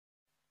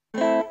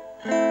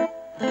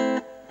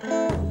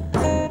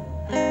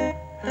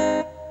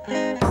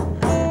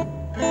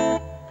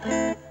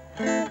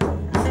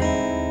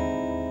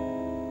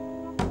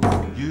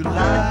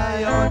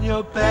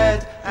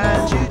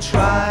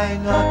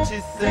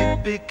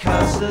think,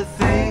 because the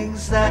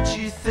things that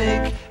you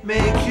think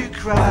make you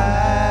cry.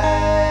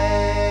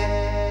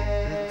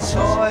 The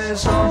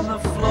toys on the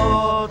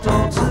floor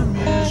don't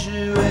amuse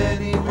you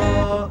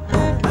anymore.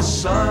 The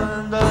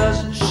sun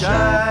doesn't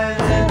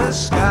shine in the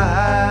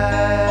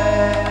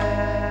sky.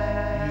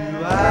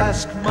 You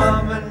ask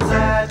mom and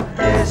dad,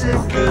 is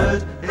it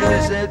good,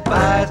 is it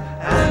bad?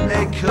 And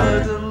they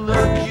couldn't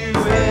look you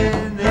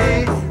in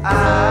the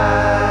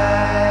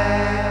eye.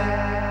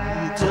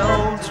 You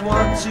don't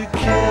want to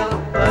kill,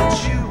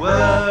 but you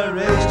were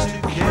raised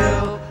to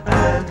kill,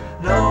 and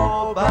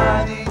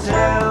nobody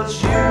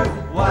tells you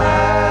why.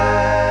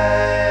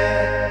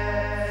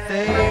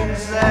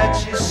 Things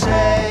that you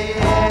say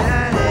in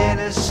an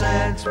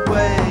innocent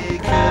way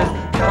could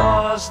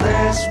cause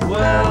this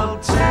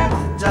world to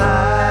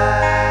die.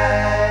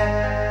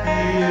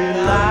 You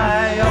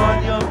lie on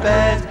your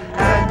bed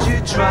and you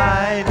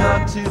try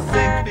not to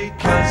think,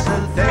 because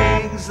the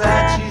things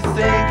that you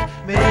think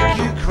make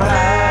you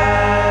cry.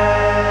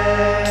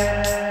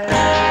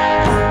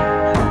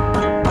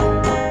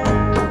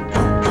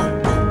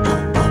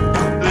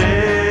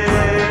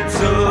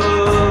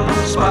 Little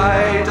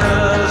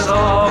spiders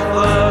of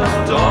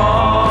the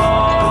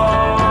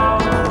dawn,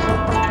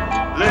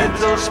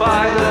 little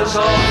spiders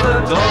of the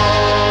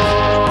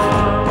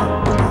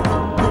dawn,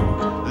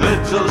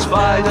 little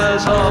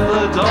spiders of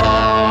the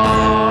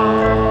dawn.